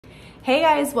Hey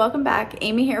guys, welcome back.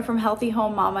 Amy here from Healthy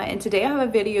Home Mama, and today I have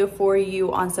a video for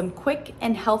you on some quick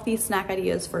and healthy snack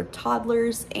ideas for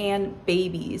toddlers and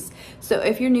babies. So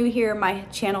if you're new here, my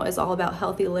channel is all about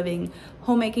healthy living,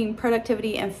 homemaking,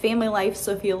 productivity, and family life.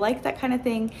 So if you like that kind of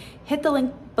thing, hit the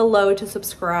link below to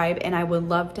subscribe, and I would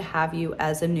love to have you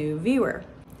as a new viewer.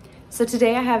 So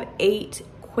today I have 8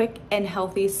 quick and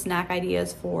healthy snack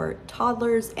ideas for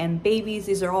toddlers and babies.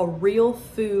 These are all real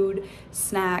food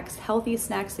snacks, healthy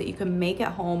snacks that you can make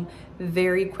at home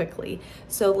very quickly.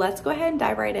 So let's go ahead and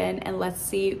dive right in and let's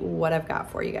see what I've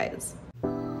got for you guys.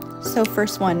 So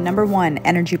first one, number 1,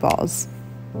 energy balls.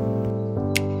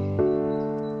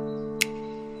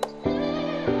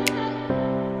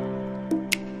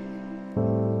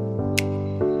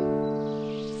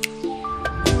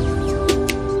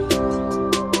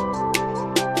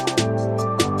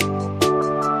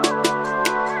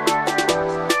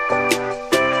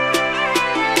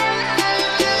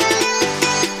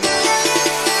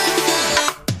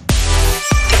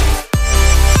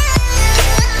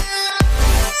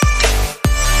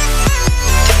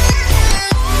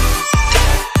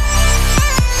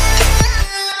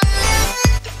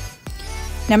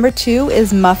 Number 2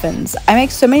 is muffins. I make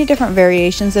so many different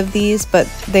variations of these, but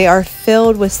they are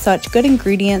filled with such good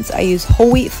ingredients. I use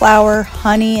whole wheat flour,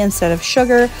 honey instead of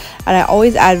sugar, and I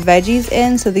always add veggies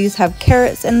in, so these have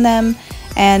carrots in them,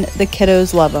 and the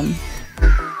kiddos love them.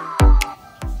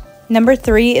 Number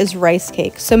 3 is rice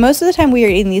cake. So most of the time we are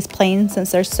eating these plain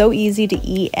since they're so easy to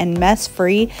eat and mess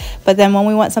free, but then when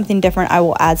we want something different, I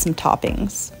will add some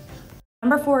toppings.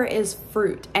 Number 4 is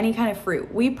fruit, any kind of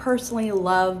fruit. We personally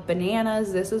love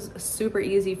bananas. This is super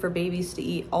easy for babies to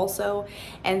eat also.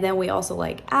 And then we also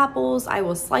like apples. I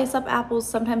will slice up apples.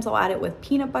 Sometimes I'll add it with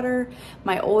peanut butter.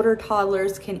 My older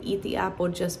toddlers can eat the apple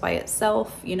just by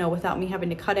itself, you know, without me having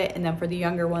to cut it. And then for the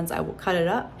younger ones, I will cut it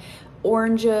up.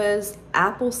 Oranges,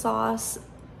 applesauce,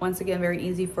 once again, very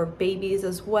easy for babies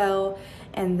as well.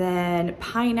 And then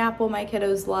pineapple, my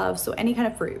kiddos love. So any kind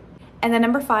of fruit. And then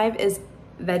number 5 is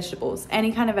vegetables,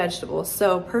 any kind of vegetables.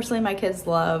 So personally, my kids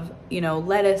love, you know,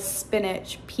 lettuce,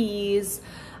 spinach, peas.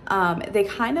 They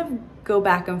kind of go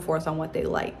back and forth on what they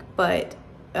like, but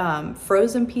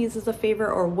frozen peas is a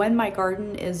favorite, or when my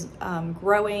garden is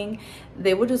growing,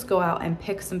 they will just go out and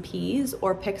pick some peas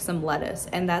or pick some lettuce,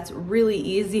 and that's really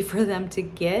easy for them to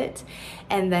get.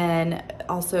 And then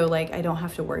also, like, I don't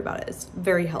have to worry about it. It's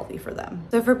very healthy for them.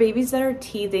 So for babies that are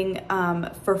teething,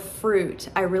 for fruit,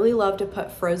 I really love to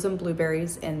put frozen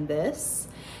blueberries in this.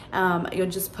 You'll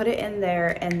just put it in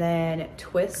there and then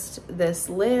twist this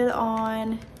lid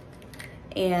on,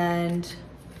 and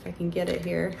if I can get it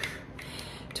here,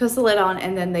 twist the lid on,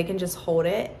 and then they can just hold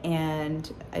it,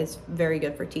 and it's very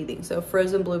good for teething. So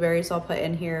frozen blueberries I'll put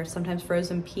in here, sometimes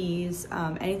frozen peas,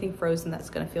 anything frozen that's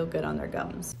gonna feel good on their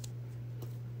gums.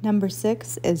 Number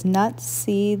 6 is nuts,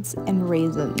 seeds, and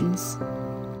raisins.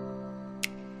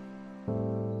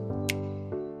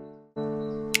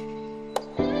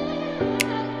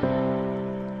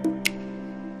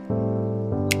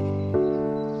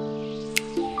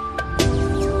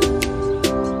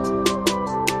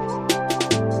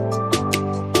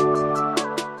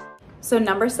 So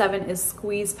number 7 is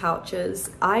squeeze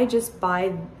pouches. I just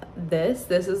buy this.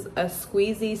 This is a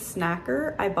squeezy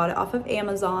snacker. I bought it off of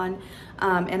Amazon,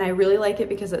 and I really like it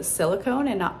because it's silicone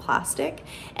and not plastic.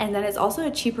 And then it's also a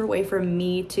cheaper way for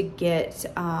me to get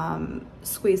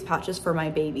squeeze pouches for my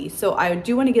baby. So I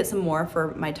do want to get some more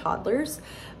for my toddlers,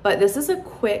 but this is a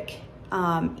quick,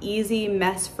 easy,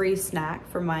 mess-free snack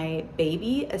for my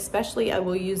baby. Especially I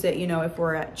will use it, you know, if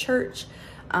we're at church.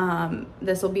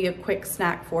 This will be a quick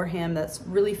snack for him that's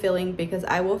really filling, because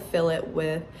I will fill it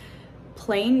with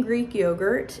plain Greek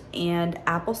yogurt and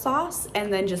applesauce,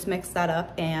 and then just mix that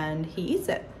up and he eats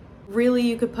it. Really,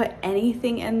 you could put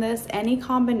anything in this, any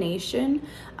combination.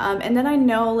 And then I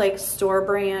know, like, store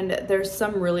brand, there's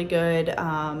some really good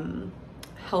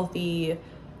healthy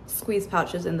squeeze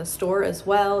pouches in the store as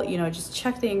well. You know, just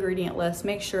check the ingredient list,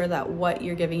 make sure that what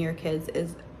you're giving your kids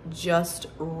is just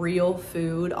real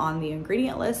food on the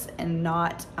ingredient list, and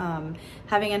not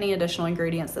having any additional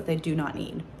ingredients that they do not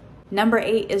need. Number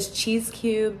 8 is cheese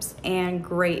cubes and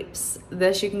grapes.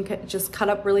 This you can just cut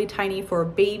up really tiny for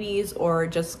babies, or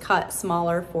just cut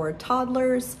smaller for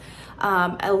toddlers.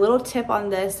 A little tip on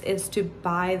this is to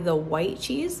buy the white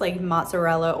cheese, like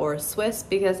mozzarella or Swiss,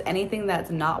 because anything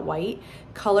that's not white,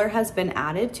 color has been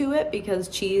added to it because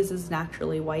cheese is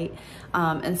naturally white.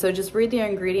 And so just read the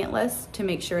ingredient list to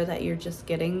make sure that you're just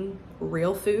getting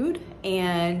real food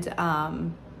and,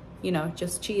 you know,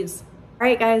 just cheese. All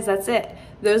right, guys, that's it.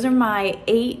 Those are my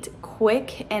 8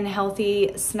 quick and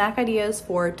healthy snack ideas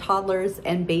for toddlers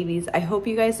and babies. I hope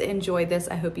you guys enjoyed this.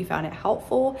 I hope you found it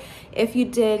helpful. If you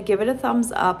did, give it a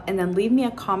thumbs up and then leave me a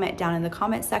comment down in the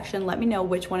comment section. Let me know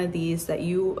which one of these that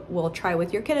you will try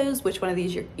with your kiddos, which one of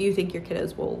these you think your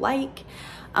kiddos will like,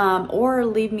 or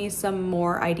leave me some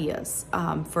more ideas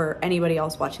for anybody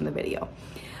else watching the video.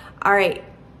 All right,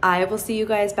 I will see you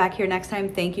guys back here next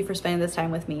time. Thank you for spending this time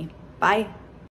with me. Bye.